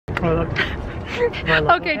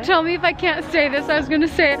Okay, tell me if I can't say this. I was gonna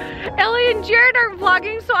say, Ellie and Jared are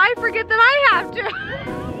vlogging, so I forget that I have to.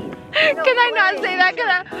 Can I not say that?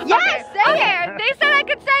 Yes, okay. say it. They said I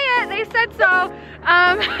could say it. They said so.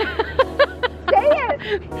 Say it.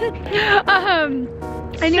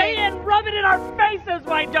 Anyway. Say it and rub it in our faces,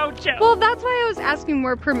 why don't you? Well, that's why I was asking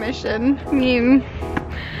more permission. I mean,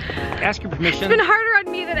 ask your permission. it's been harder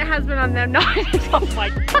on me than it has been on them. No, Oh my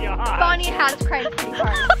god. Bonnie has cried pretty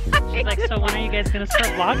hard. She's like, so when are you guys gonna start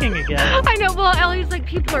vlogging again? I know, well, Ellie's like,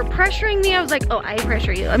 people are pressuring me. I was like, oh, I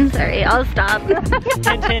pressure you. I'm sorry, I'll stop.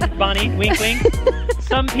 Hint, hint, Bonnie, wink, wink.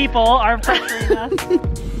 Some people are pressuring us.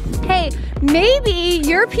 Hey, maybe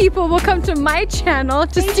your people will come to my channel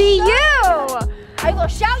to see you. I will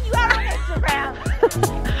shout you out on Instagram.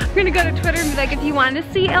 I'm gonna go to Twitter and be like, if you want to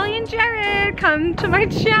see Ellie and Jared, come to my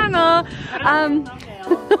channel.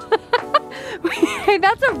 Hey,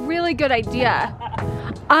 that's a really good idea.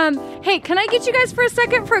 Hey, can I get you guys for a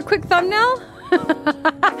second for a quick thumbnail?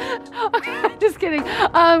 Okay, just kidding.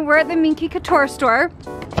 We're at the Minky Couture store.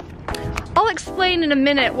 I'll explain in a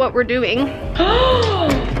minute what we're doing.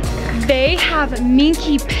 They have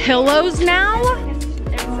Minky pillows now.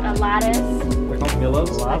 It's a lattice. They're called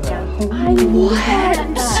pillows? What?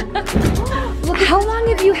 How long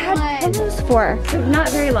have you had pillows for? Not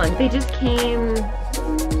very long. They just came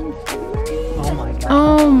Oh my god.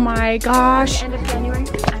 Oh my gosh. end of January.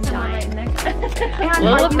 I'm dying. A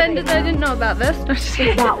little offended that I didn't know about this. No, just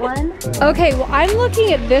kidding. That one. Okay, well, I'm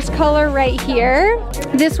looking at this color right here.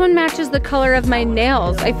 This one matches the color of my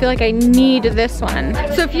nails. I feel like I need this one.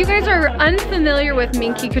 So if you guys are unfamiliar with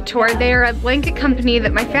Minky Couture, they are a blanket company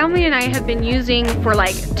that my family and I have been using for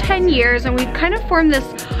like 10 years, and we've kind of formed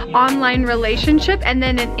this online relationship and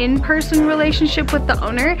then an in-person relationship with the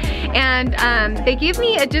owner. And they gave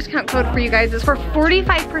me a discount code for you guys. It's for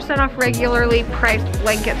 45% off regularly priced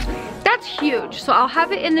blankets. That's huge. So I'll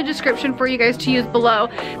have it in the description for you guys to use below.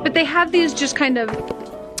 But they have these just kind of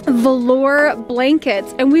velour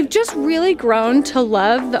blankets, and we've just really grown to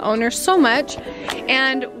love the owner so much.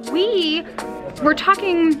 And we were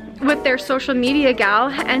talking with their social media gal,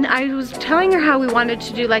 and I was telling her how we wanted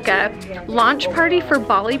to do like a launch party for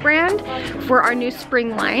Bali brand for our new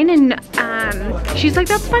spring line, and she's like,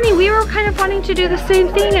 that's funny, we were kind of wanting to do the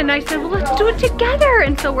same thing. And I said, well, let's do it together.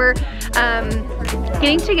 And so we're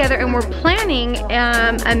getting together and we're planning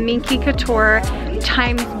a Minky Couture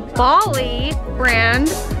times Bali brand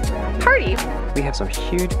party. We have some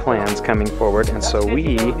huge plans coming forward, and so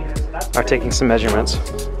we are taking some measurements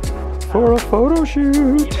for a photo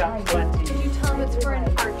shoot. Did you tell them it's for an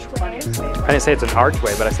archway? I didn't say it's an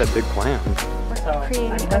archway, but I said big plan.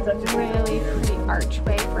 Creating a really pretty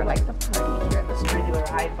archway for like the party here at the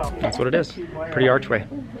street. That's what it is. Pretty archway.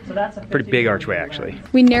 Pretty big archway, actually.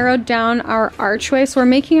 We narrowed down our archway, so we're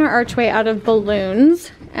making our archway out of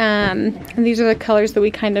balloons. And these are the colors that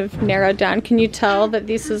we kind of narrowed down. Can you tell that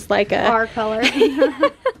this is like a... Our color.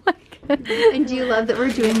 And do you love that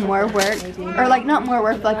we're doing more work? Or like not more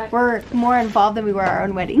work, but like we're more involved than we were our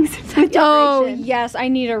own weddings. Oh yes, I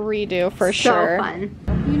need a redo for sure. So fun.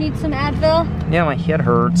 You need some Advil? Yeah, my head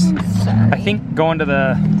hurts. I think going to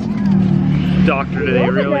the doctor today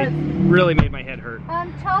really made my head hurt.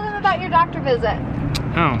 Tell them about your doctor visit.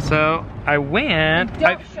 Oh, so I went.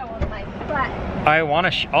 Don't show them my butt.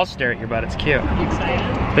 I'll stare at your butt, it's cute.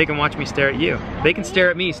 They can watch me stare at you. They can stare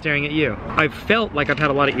at me staring at you. I've felt like I've had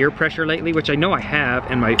a lot of ear pressure lately, which I know I have,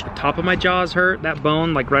 and the top of my jaws hurt, that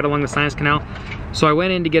bone, like right along the sinus canal. So I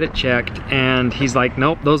went in to get it checked, and he's like,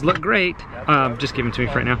 nope, those look great. Just give them to me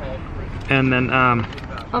for right now. And then,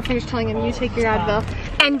 I'll finish telling him you take your Advil.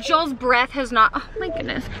 And Joel's breath has not, oh my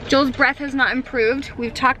goodness. Joel's breath has not improved.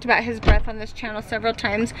 We've talked about his breath on this channel several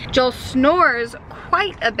times. Joel snores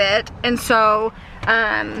quite a bit, and so,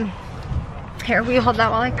 here, will you hold that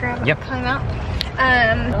while I grab climb out?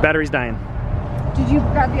 battery's dying. Did you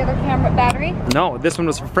grab the other camera battery? No, this one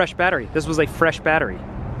was a fresh battery. This was a fresh battery.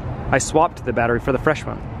 I swapped the battery for the fresh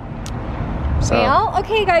one. So. Well,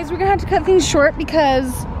 okay guys, we're gonna have to cut things short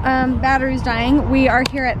because battery's dying. We are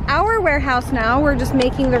here at our warehouse now. We're just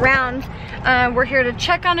making the rounds. We're here to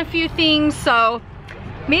check on a few things, so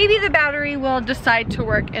maybe the battery will decide to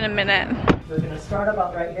work in a minute. They're gonna start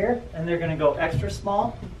about right here, and they're gonna go extra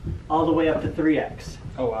small, all the way up to 3X.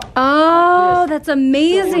 Oh wow. Oh, that's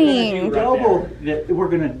amazing. We're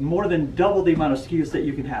gonna more than double the amount of SKUs that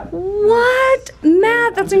you can have. What?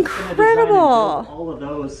 Matt, that's incredible. All of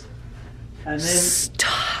those. And then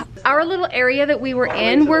stop. Our little area that we were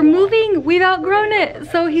in, we're moving, we've outgrown it.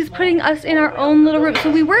 So he's putting us in our own little room. So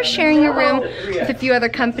we were sharing a room with a few other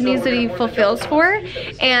companies that he fulfills for,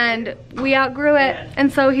 and we outgrew it.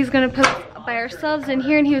 And so he's gonna put us by ourselves in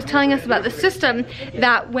here, and he was telling us about the system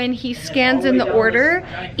that when he scans in the order,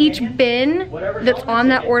 each bin that's on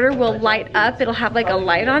that order will light up. It'll have like a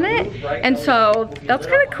light on it, and so that's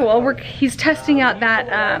kind of cool. He's testing out that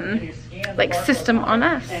like system on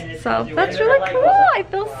us, so that's really cool. I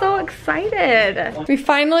feel so excited. We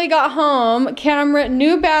finally got home.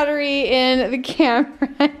 New battery in the camera,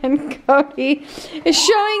 and Cody is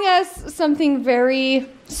showing us something very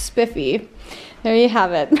spiffy. There you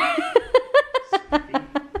have it. I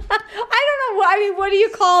don't know. I mean, what do you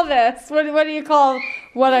call this? What do you call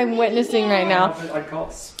what I'm witnessing right now? I call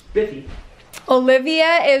it spiffy.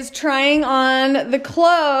 Olivia is trying on the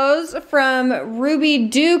clothes from Ruby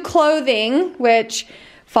Dew Clothing, which,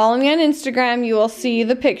 follow me on Instagram, you will see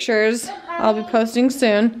the pictures. I'll be posting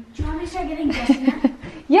soon. Do you want me to start getting dressed now?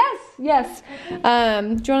 Yes. Do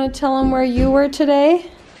you want to tell them where you were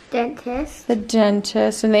today? Dentist. The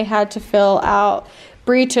dentist, and they had to fill out.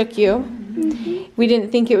 Bree took you. We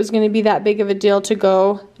didn't think it was going to be that big of a deal to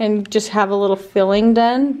go and just have a little filling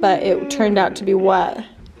done, but it turned out to be what?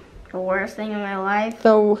 The worst thing in my life.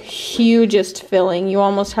 The hugest filling. You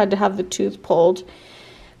almost had to have the tooth pulled.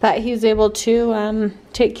 But he was able to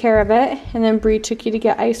take care of it. And then Bree took you to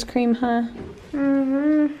get ice cream, huh?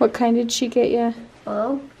 Mm-hmm. What kind did she get you?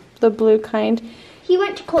 Oh. The blue kind. He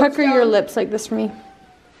went to Cold Pucker Stone. your lips like this for me.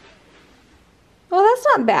 Oh, that's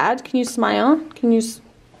not bad. Can you smile? Can you...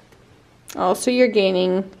 Oh, so you're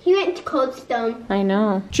gaining. He went to Cold Stone. I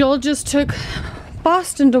know. Joel just took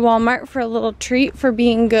Boston to Walmart for a little treat for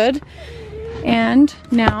being good. And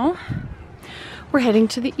now we're heading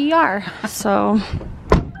to the ER. So